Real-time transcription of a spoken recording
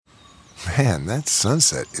Man, that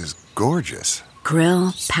sunset is gorgeous.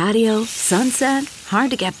 Grill, patio, sunset.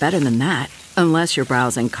 Hard to get better than that. Unless you're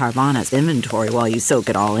browsing Carvana's inventory while you soak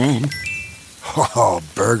it all in. Oh,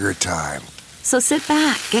 burger time. So sit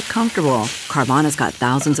back, get comfortable. Carvana's got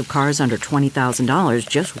thousands of cars under $20,000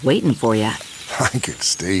 just waiting for you. I could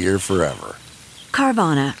stay here forever.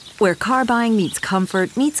 Carvana, where car buying meets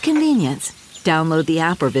comfort meets convenience. Download the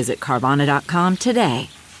app or visit Carvana.com today.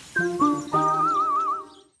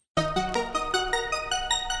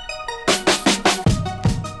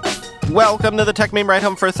 Welcome to the Tech Meme Ride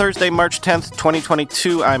Home for Thursday, March 10th,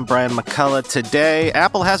 2022. I'm Brian McCullough. Today,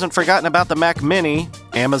 Apple hasn't forgotten about the Mac Mini,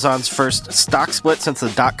 Amazon's first stock split since the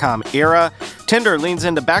dot-com era, Tinder leans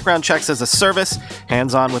into background checks as a service,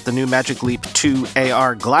 hands-on with the new Magic Leap 2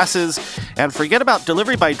 AR glasses, and forget about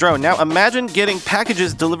delivery by drone. Now imagine getting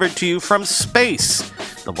packages delivered to you from space.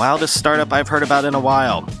 The wildest startup I've heard about in a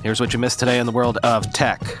while. Here's what you missed today in the world of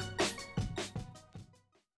tech.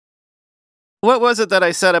 What was it that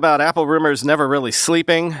I said about Apple rumors never really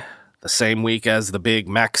sleeping? The same week as the big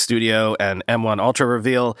Mac Studio and M1 Ultra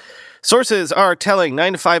reveal, sources are telling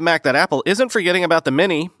 9to5Mac that Apple isn't forgetting about the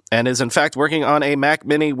Mini and is in fact working on a Mac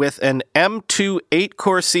Mini with an M2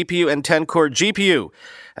 8-core CPU and 10-core GPU,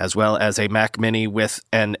 as well as a Mac Mini with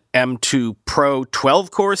an M2 Pro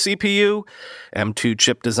 12-core CPU. M2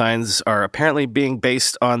 chip designs are apparently being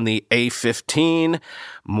based on the A15.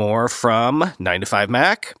 More from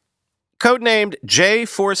 9to5Mac. Codenamed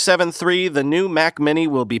J473, the new Mac Mini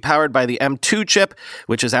will be powered by the M2 chip,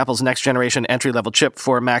 which is Apple's next-generation entry-level chip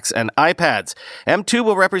for Macs and iPads. M2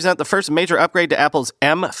 will represent the first major upgrade to Apple's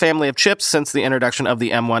M family of chips since the introduction of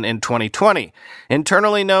the M1 in 2020.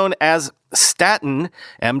 Internally known as Staten,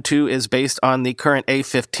 M2 is based on the current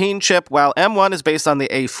A15 chip, while M1 is based on the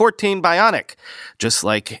A14 Bionic. Just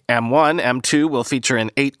like M1, M2 will feature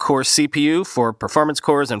an 8-core CPU for performance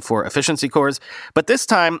cores and for efficiency cores, but this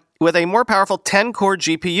time with a more powerful 10-core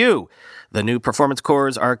GPU. The new performance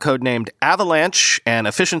cores are codenamed Avalanche, and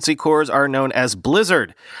efficiency cores are known as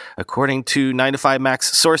Blizzard. According to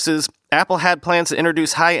 9to5Mac's sources, Apple had plans to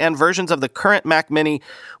introduce high-end versions of the current Mac Mini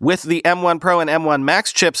with the M1 Pro and M1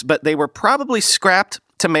 Max chips, but they were probably scrapped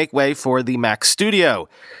to make way for the Mac Studio.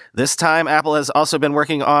 This time, Apple has also been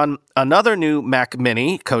working on another new Mac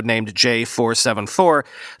Mini, codenamed J474,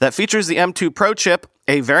 that features the M2 Pro chip,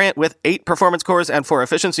 a variant with 8 performance cores and 4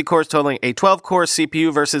 efficiency cores, totaling a 12-core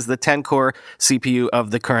CPU versus the 10-core CPU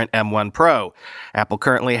of the current M1 Pro. Apple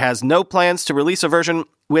currently has no plans to release a version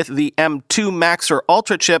with the M2 Max or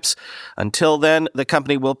Ultra chips. Until then, the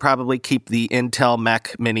company will probably keep the Intel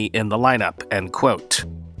Mac Mini in the lineup, end quote.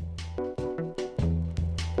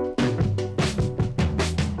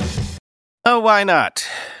 Oh, why not?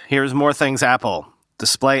 Here's more things Apple.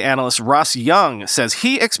 Display analyst Ross Young says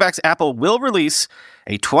he expects Apple will release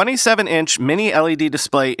a 27-inch mini LED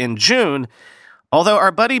display in June, although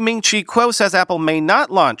our buddy Ming-Chi Kuo says Apple may not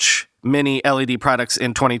launch mini LED products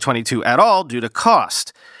in 2022 at all due to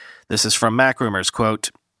cost. This is from Mac Rumors, quote,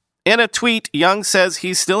 in a tweet, Young says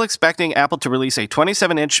he's still expecting Apple to release a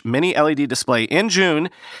 27-inch mini LED display in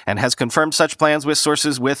June and has confirmed such plans with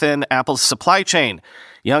sources within Apple's supply chain.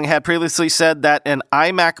 Young had previously said that an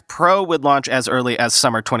iMac Pro would launch as early as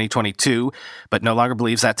summer 2022, but no longer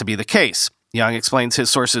believes that to be the case. Young explains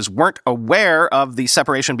his sources weren't aware of the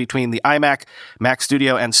separation between the iMac, Mac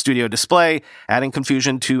Studio, and Studio Display, adding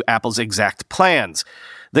confusion to Apple's exact plans.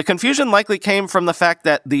 The confusion likely came from the fact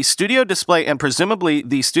that the Studio Display and presumably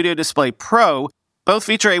the Studio Display Pro both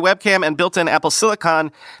feature a webcam and built-in Apple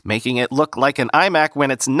Silicon, making it look like an iMac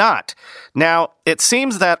when it's not. Now, it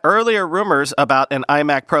seems that earlier rumors about an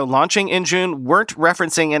iMac Pro launching in June weren't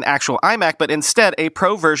referencing an actual iMac, but instead a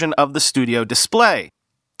Pro version of the Studio Display.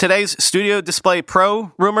 Today's Studio Display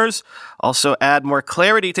Pro rumors also add more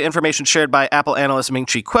clarity to information shared by Apple analyst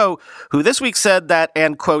Ming-Chi Kuo, who this week said that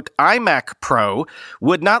an, quote, iMac Pro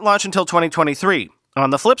would not launch until 2023. On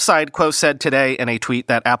the flip side, Kuo said today in a tweet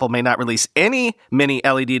that Apple may not release any mini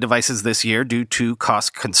LED devices this year due to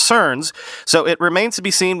cost concerns, so it remains to be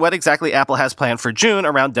seen what exactly Apple has planned for June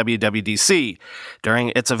around WWDC.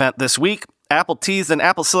 During its event this week, Apple teased an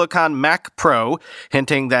Apple Silicon Mac Pro,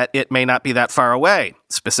 hinting that it may not be that far away.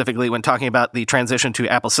 Specifically, when talking about the transition to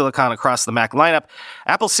Apple Silicon across the Mac lineup,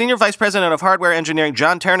 Apple's Senior Vice President of Hardware Engineering,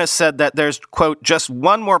 John Ternus, said that there's, quote, just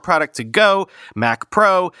one more product to go, Mac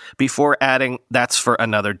Pro, before adding, that's for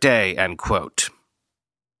another day, end quote.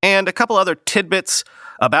 And a couple other tidbits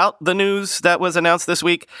about the news that was announced this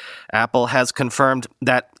week. Apple has confirmed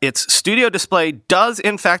that its Studio Display does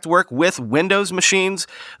in fact work with Windows machines,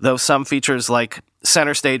 though some features like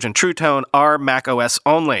Center Stage and True Tone are macOS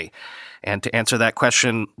only. And to answer that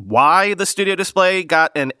question, why the Studio Display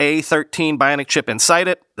got an A13 Bionic chip inside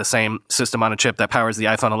it, the same system on a chip that powers the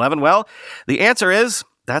iPhone 11, well, the answer is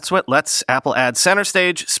that's what lets Apple add Center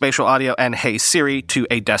Stage, Spatial Audio, and Hey Siri to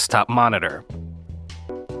a desktop monitor.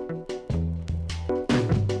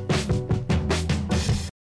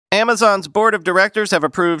 Amazon's board of directors have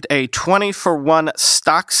approved a 20-for-1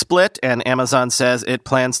 stock split, and Amazon says it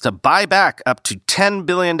plans to buy back up to $10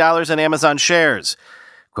 billion in Amazon shares.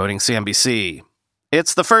 Quoting CNBC,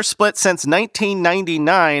 it's the first split since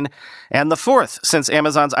 1999 and the fourth since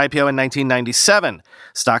Amazon's IPO in 1997.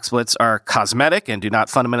 Stock splits are cosmetic and do not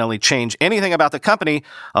fundamentally change anything about the company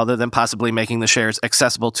other than possibly making the shares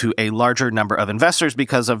accessible to a larger number of investors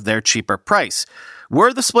because of their cheaper price.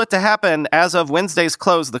 Were the split to happen as of Wednesday's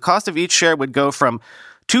close, the cost of each share would go from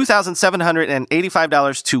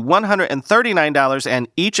 $2,785 to $139, and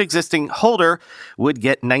each existing holder would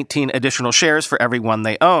get 19 additional shares for every one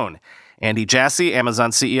they own. Andy Jassy,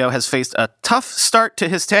 Amazon CEO, has faced a tough start to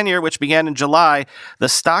his tenure, which began in July. The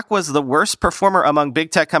stock was the worst performer among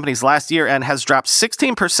big tech companies last year and has dropped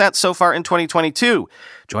 16% so far in 2022,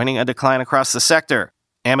 joining a decline across the sector.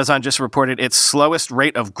 Amazon just reported its slowest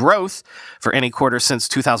rate of growth for any quarter since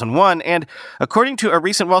 2001, and according to a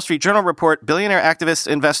recent Wall Street Journal report, billionaire activist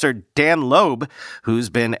investor Dan Loeb,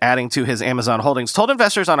 who's been adding to his Amazon holdings, told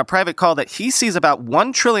investors on a private call that he sees about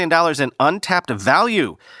 $1 trillion in untapped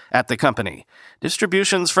value at the company.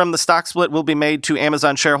 Distributions from the stock split will be made to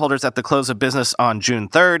Amazon shareholders at the close of business on June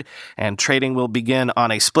 3rd, and trading will begin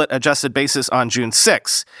on a split-adjusted basis on June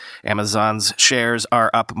 6th. Amazon's shares are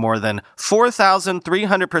up more than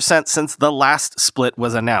 4,300% since the last split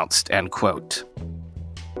was announced, end quote.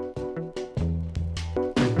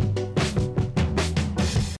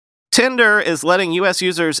 Tinder is letting U.S.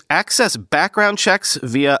 users access background checks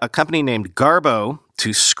via a company named Garbo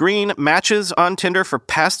to screen matches on Tinder for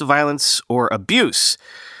past violence or abuse.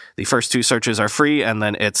 The first two searches are free, and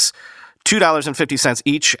then it's $2.50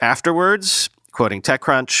 each afterwards. Quoting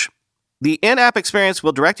TechCrunch, the in-app experience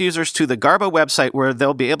will direct users to the Garbo website where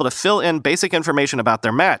they'll be able to fill in basic information about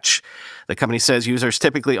their match. The company says users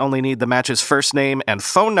typically only need the match's first name and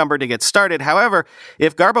phone number to get started. However,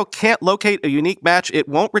 if Garbo can't locate a unique match, it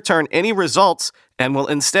won't return any results and will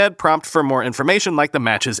instead prompt for more information like the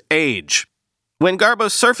match's age. When Garbo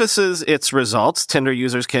surfaces its results, Tinder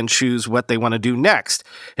users can choose what they want to do next.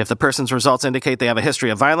 If the person's results indicate they have a history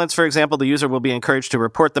of violence, for example, the user will be encouraged to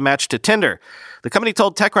report the match to Tinder. The company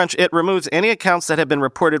told TechCrunch it removes any accounts that have been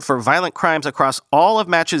reported for violent crimes across all of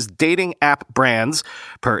Match's dating app brands,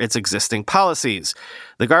 per its existing policies.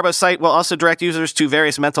 The Garbo site will also direct users to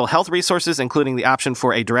various mental health resources, including the option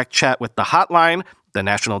for a direct chat with the hotline, the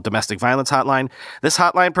National Domestic Violence Hotline. This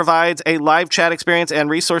hotline provides a live chat experience and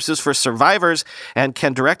resources for survivors and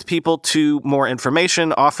can direct people to more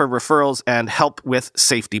information, offer referrals, and help with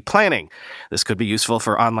safety planning. This could be useful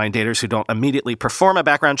for online daters who don't immediately perform a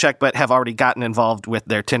background check but have already gotten involved with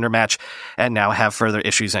their Tinder match and now have further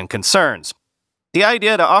issues and concerns. The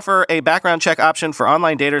idea to offer a background check option for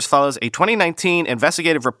online daters follows a 2019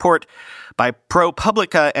 investigative report by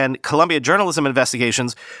ProPublica and Columbia Journalism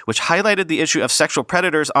Investigations, which highlighted the issue of sexual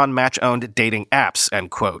predators on Match-owned dating apps,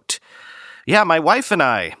 end quote. Yeah, my wife and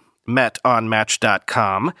I met on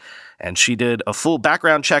Match.com, and she did a full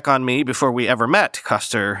background check on me before we ever met.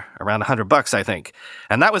 Cost her around $100, I think.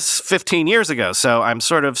 And that was 15 years ago, so I'm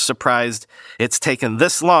sort of surprised it's taken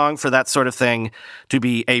this long for that sort of thing to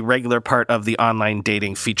be a regular part of the online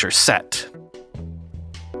dating feature set.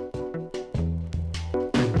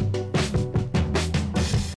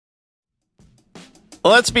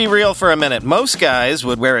 Let's be real for a minute. Most guys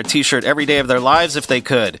would wear a t-shirt every day of their lives if they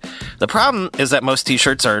could. The problem is that most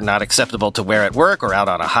t-shirts are not acceptable to wear at work or out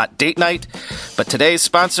on a hot date night. But today's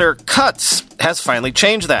sponsor, Cuts, has finally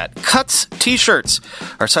changed that. Cuts t-shirts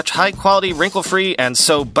are such high-quality, wrinkle-free, and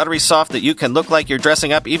so buttery soft that you can look like you're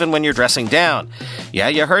dressing up even when you're dressing down. Yeah,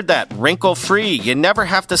 you heard that. Wrinkle-free. You never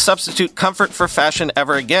have to substitute comfort for fashion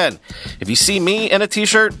ever again. If you see me in a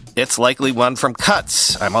t-shirt, it's likely one from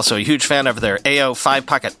Cuts. I'm also a huge fan of their AO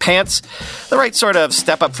 5-pocket pants. The right sort of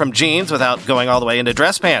step up from jeans without going all the way into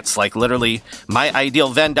dress pants, like literally my ideal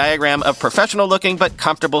Venn diagram of professional looking but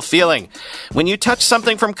comfortable feeling. When you touch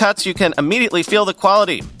something from Cuts, you can immediately feel the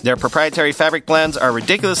quality. Their proprietary fabric blends are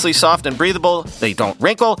ridiculously soft and breathable, they don't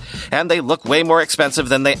wrinkle, and they look way more expensive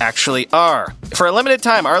than they actually are. For a limited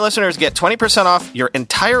time, our listeners get 20% off your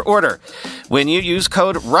entire order when you use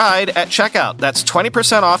code RIDE at checkout. That's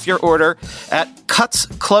 20% off your order at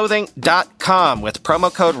cutsclothing.com with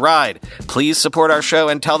promo code RIDE. Please support our show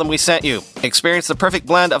and tell them we sent you. Experience the perfect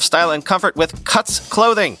blend of style and comfort with Cuts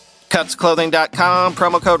Clothing. Cutsclothing.com,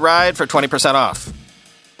 promo code RIDE for 20% off.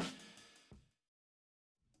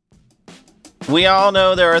 We all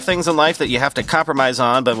know there are things in life that you have to compromise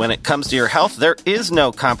on, but when it comes to your health, there is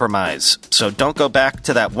no compromise. So don't go back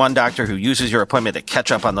to that one doctor who uses your appointment to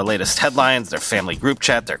catch up on the latest headlines, their family group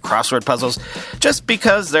chat, their crossword puzzles, just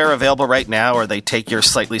because they're available right now or they take your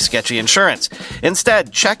slightly sketchy insurance.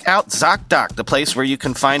 Instead, check out ZocDoc, the place where you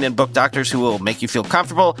can find and book doctors who will make you feel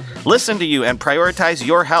comfortable, listen to you, and prioritize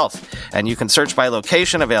your health. And you can search by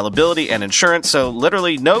location, availability, and insurance, so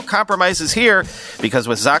literally no compromises here, because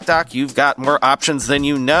with ZocDoc, you've got more options than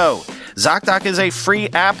you know. ZocDoc is a free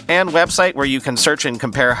app and website where you can search and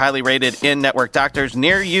compare highly rated in-network doctors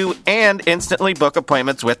near you and instantly book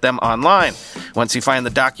appointments with them online. Once you find the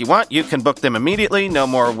doc you want, you can book them immediately, no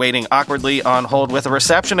more waiting awkwardly on hold with a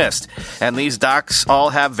receptionist. And these docs all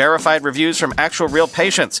have verified reviews from actual real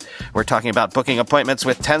patients. We're talking about booking appointments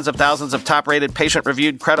with tens of thousands of top-rated,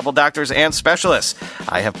 patient-reviewed, credible doctors and specialists.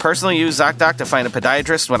 I have personally used ZocDoc to find a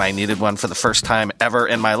podiatrist when I needed one for the first time ever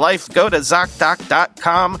in my life. Go to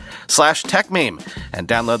ZocDoc.com/TechMeme and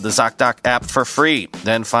download the ZocDoc app for free.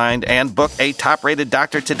 Then find and book a top-rated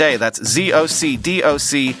doctor today. That's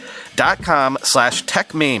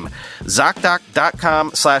ZocDoc.com/TechMeme.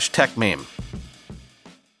 ZocDoc.com/TechMeme.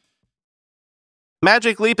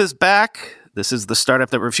 Magic Leap is back. This is the startup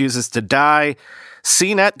that refuses to die.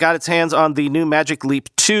 CNET got its hands on the new Magic Leap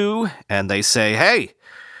 2, and they say, hey,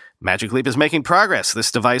 Magic Leap is making progress.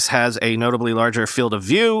 This device has a notably larger field of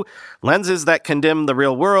view, lenses that can dim the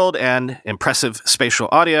real world, and impressive spatial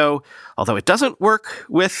audio. Although it doesn't work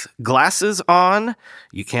with glasses on.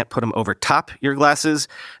 You can't put them over top your glasses.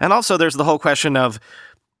 And also there's the whole question of,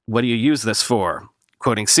 what do you use this for?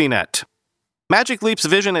 Quoting CNET. Magic Leap's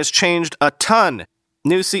vision has changed a ton.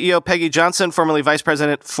 New CEO Peggy Johnson, formerly vice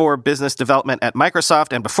president for business development at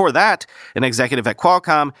Microsoft, and before that, an executive at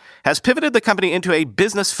Qualcomm, has pivoted the company into a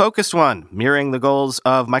business-focused one, mirroring the goals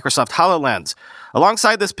of Microsoft HoloLens.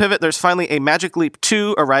 Alongside this pivot, there's finally a Magic Leap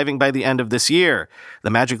 2 arriving by the end of this year. The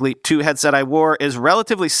Magic Leap 2 headset I wore is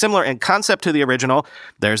relatively similar in concept to the original.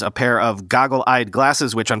 There's a pair of goggle-eyed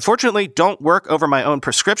glasses, which unfortunately don't work over my own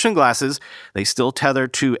prescription glasses. They still tether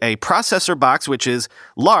to a processor box, which is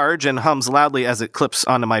large and hums loudly as it clips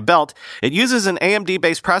onto my belt. It uses an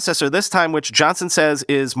AMD-based processor this time, which Johnson says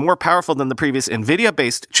is more powerful than the previous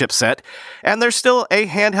NVIDIA-based chipset. And there's still a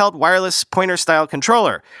handheld wireless pointer-style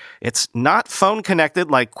controller. It's not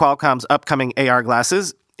phone-connected like Qualcomm's upcoming AR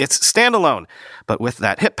glasses. It's standalone, but with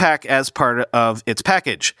that hip pack as part of its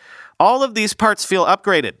package. All of these parts feel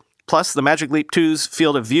upgraded. Plus, the Magic Leap 2's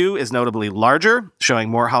field of view is notably larger, showing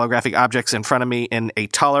more holographic objects in front of me in a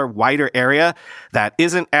taller, wider area that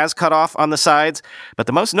isn't as cut off on the sides. But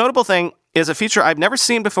the most notable thing is a feature I've never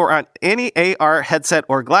seen before on any AR headset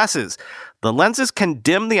or glasses. The lenses can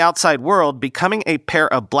dim the outside world, becoming a pair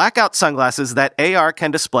of blackout sunglasses that AR can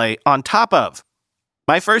display on top of.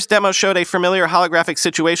 My first demo showed a familiar holographic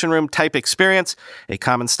situation room type experience, a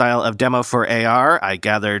common style of demo for AR. I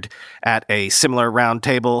gathered at a similar round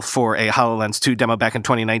table for a HoloLens 2 demo back in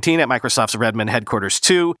 2019 at Microsoft's Redmond headquarters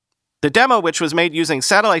 2. The demo, which was made using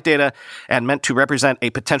satellite data and meant to represent a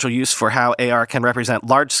potential use for how AR can represent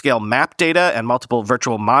large-scale map data and multiple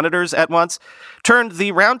virtual monitors at once, turned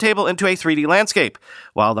the round table into a 3D landscape.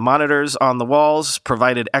 While the monitors on the walls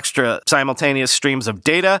provided extra simultaneous streams of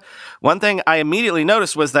data, one thing I immediately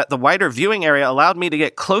noticed was that the wider viewing area allowed me to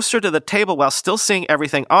get closer to the table while still seeing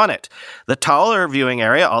everything on it. The taller viewing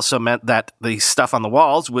area also meant that the stuff on the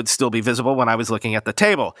walls would still be visible when I was looking at the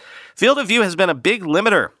table. Field of view has been a big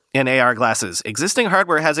limiter in AR glasses. Existing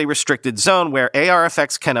hardware has a restricted zone where AR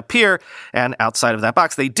effects can appear, and outside of that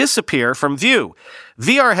box, they disappear from view.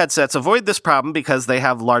 VR headsets avoid this problem because they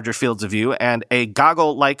have larger fields of view and a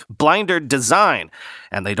goggle-like blinder design,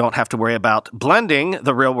 and they don't have to worry about blending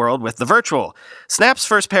the real world with the virtual. Snap's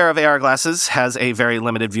first pair of AR glasses has a very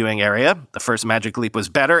limited viewing area. The first Magic Leap was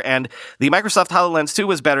better, and the Microsoft HoloLens 2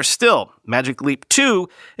 was better still. Magic Leap 2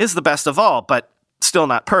 is the best of all, but still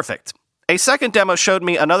not perfect. A second demo showed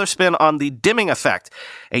me another spin on the dimming effect.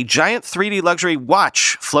 A giant 3D luxury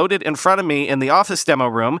watch floated in front of me in the office demo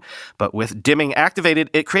room, but with dimming activated,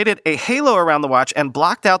 it created a halo around the watch and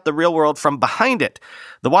blocked out the real world from behind it.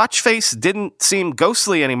 The watch face didn't seem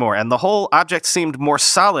ghostly anymore, and the whole object seemed more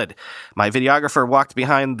solid. My videographer walked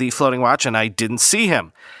behind the floating watch, and I didn't see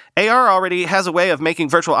him. AR already has a way of making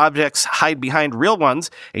virtual objects hide behind real ones,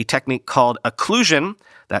 a technique called occlusion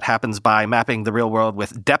that happens by mapping the real world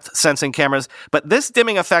with depth sensing cameras, but this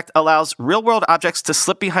dimming effect allows real-world objects to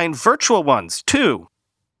slip behind virtual ones, too.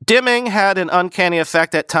 Dimming had an uncanny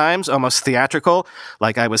effect at times, almost theatrical,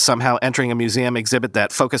 like I was somehow entering a museum exhibit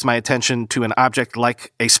that focused my attention to an object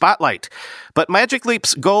like a spotlight. But Magic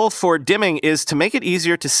Leap's goal for dimming is to make it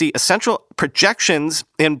easier to see essential projections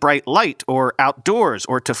in bright light or outdoors,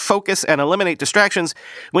 or to focus and eliminate distractions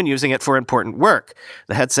when using it for important work.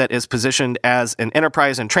 The headset is positioned as an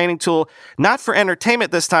enterprise and training tool, not for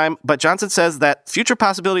entertainment this time, but Johnson says that future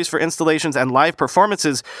possibilities for installations and live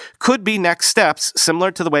performances could be next steps, similar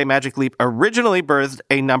to the way Magic Leap originally birthed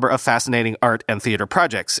a number of fascinating art and theater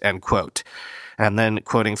projects, end quote. And then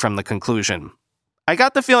quoting from the conclusion, I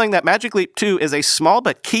got the feeling that Magic Leap 2 is a small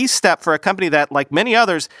but key step for a company that, like many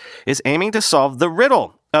others, is aiming to solve the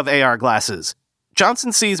riddle of AR glasses.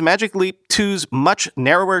 Johnson sees Magic Leap 2's much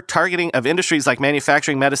narrower targeting of industries like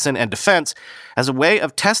manufacturing, medicine, and defense as a way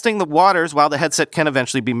of testing the waters while the headset can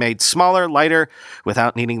eventually be made smaller, lighter,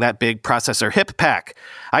 without needing that big processor hip pack.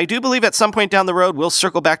 I do believe at some point down the road we'll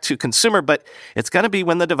circle back to consumer, but it's going to be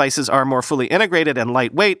when the devices are more fully integrated and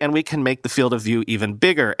lightweight and we can make the field of view even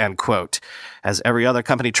bigger, end quote. As every other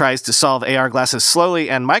company tries to solve AR glasses slowly,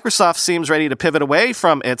 and Microsoft seems ready to pivot away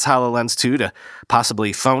from its HoloLens 2 to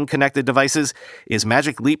possibly phone-connected devices, is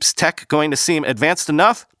Magic Leap's tech going to seem advanced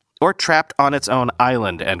enough or trapped on its own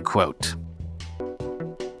island, end quote.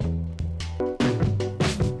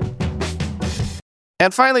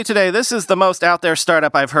 And finally today, this is the most out there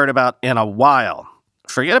startup I've heard about in a while.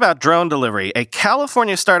 Forget about drone delivery. A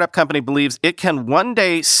California startup company believes it can one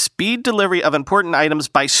day speed delivery of important items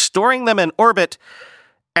by storing them in orbit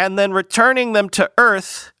and then returning them to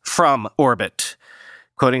Earth from orbit.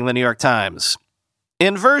 Quoting the New York Times,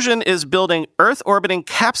 Inversion is building Earth-orbiting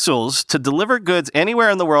capsules to deliver goods anywhere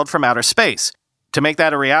in the world from outer space. To make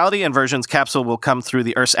that a reality, Inversion's capsule will come through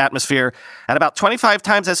the Earth's atmosphere at about 25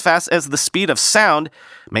 times as fast as the speed of sound,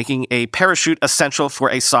 making a parachute essential for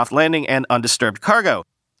a soft landing and undisturbed cargo.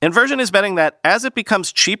 Inversion is betting that as it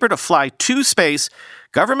becomes cheaper to fly to space,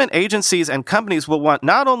 government agencies and companies will want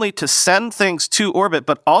not only to send things to orbit,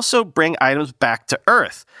 but also bring items back to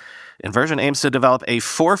Earth. Inversion aims to develop a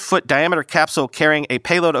 4-foot diameter capsule carrying a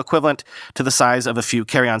payload equivalent to the size of a few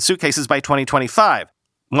carry-on suitcases by 2025.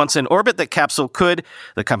 Once in orbit, the capsule could,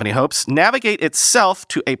 the company hopes, navigate itself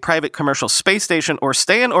to a private commercial space station or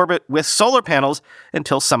stay in orbit with solar panels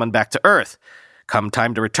until summoned back to Earth. Come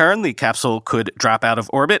time to return, the capsule could drop out of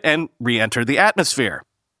orbit and re-enter the atmosphere.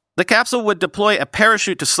 The capsule would deploy a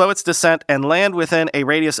parachute to slow its descent and land within a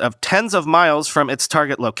radius of tens of miles from its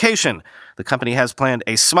target location. The company has planned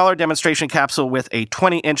a smaller demonstration capsule with a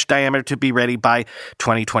 20-inch diameter to be ready by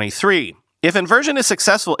 2023. If Inversion is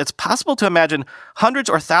successful, it's possible to imagine hundreds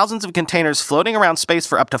or thousands of containers floating around space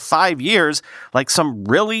for up to 5 years, like some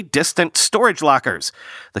really distant storage lockers.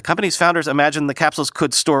 The company's founders imagine the capsules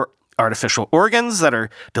could store artificial organs that are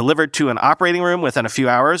delivered to an operating room within a few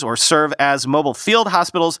hours, or serve as mobile field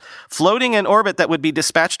hospitals floating in orbit that would be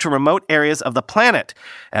dispatched to remote areas of the planet.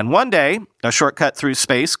 And one day, a shortcut through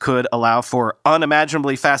space could allow for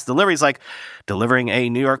unimaginably fast deliveries, like delivering a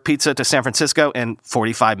New York pizza to San Francisco in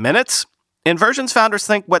 45 minutes. Inversion's founders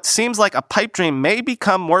think what seems like a pipe dream may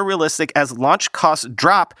become more realistic as launch costs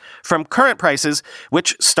drop from current prices,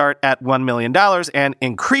 which start at $1 million and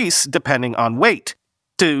increase depending on weight.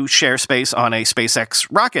 To share space on a SpaceX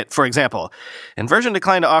rocket, for example. Inversion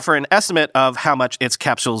declined to offer an estimate of how much its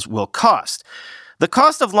capsules will cost. The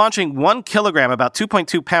cost of launching 1 kilogram, about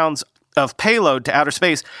 2.2 pounds of payload to outer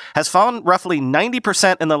space, has fallen roughly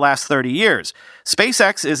 90% in the last 30 years.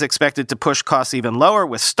 SpaceX is expected to push costs even lower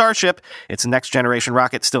with Starship, its next-generation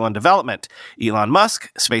rocket still in development. Elon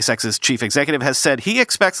Musk, SpaceX's chief executive, has said he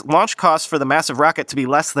expects launch costs for the massive rocket to be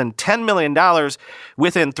less than $10 million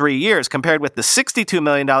within 3 years, compared with the $62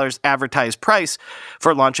 million advertised price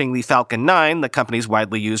for launching the Falcon 9, the company's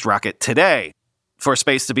widely used rocket today. For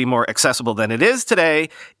space to be more accessible than it is today,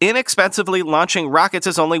 inexpensively launching rockets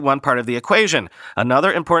is only one part of the equation.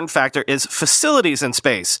 Another important factor is facilities in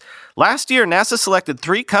space. Last year, NASA selected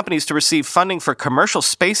 3 companies to receive funding for commercial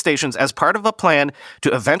space stations as part of a plan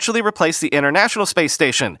to eventually replace the International Space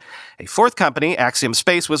Station. A 4th company, Axiom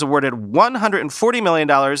Space, was awarded $140 million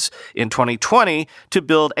in 2020 to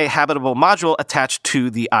build a habitable module attached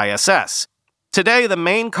to the ISS. Today, the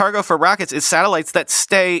main cargo for rockets is satellites that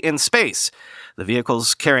stay in space. The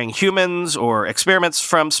vehicles carrying humans or experiments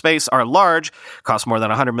from space are large, cost more than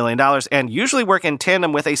 $100 million, and usually work in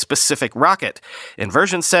tandem with a specific rocket.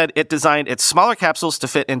 Inversion said it designed its smaller capsules to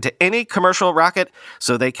fit into any commercial rocket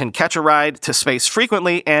so they can catch a ride to space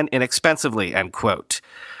frequently and inexpensively, end quote.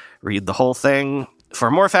 Read the whole thing for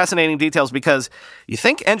more fascinating details, because you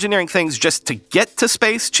think engineering things just to get to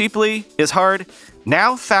space cheaply is hard.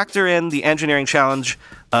 Now factor in the engineering challenge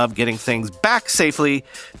of getting things back safely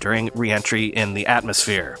during re-entry in the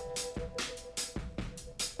atmosphere.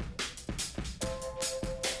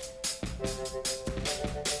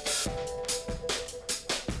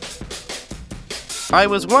 I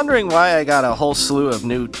was wondering why I got a whole slew of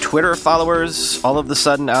new Twitter followers all of the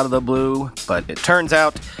sudden out of the blue, but it turns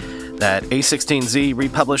out that A16Z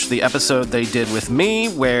republished the episode they did with me,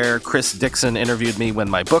 where Chris Dixon interviewed me when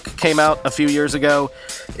my book came out a few years ago.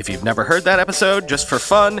 If you've never heard that episode, just for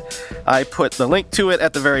fun, I put the link to it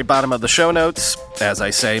at the very bottom of the show notes. As I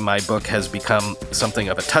say, my book has become something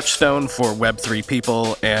of a touchstone for Web3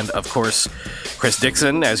 people, and of course, Chris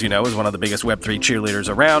Dixon, as you know, is one of the biggest Web3 cheerleaders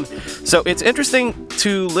around. So it's interesting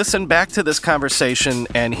to listen back to this conversation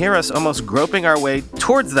and hear us almost groping our way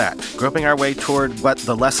towards that, groping our way toward what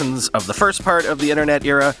the lessons of the first part of the internet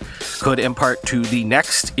era could impart to the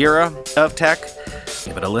next era of tech.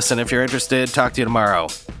 Give it a listen if you're interested. Talk to you tomorrow.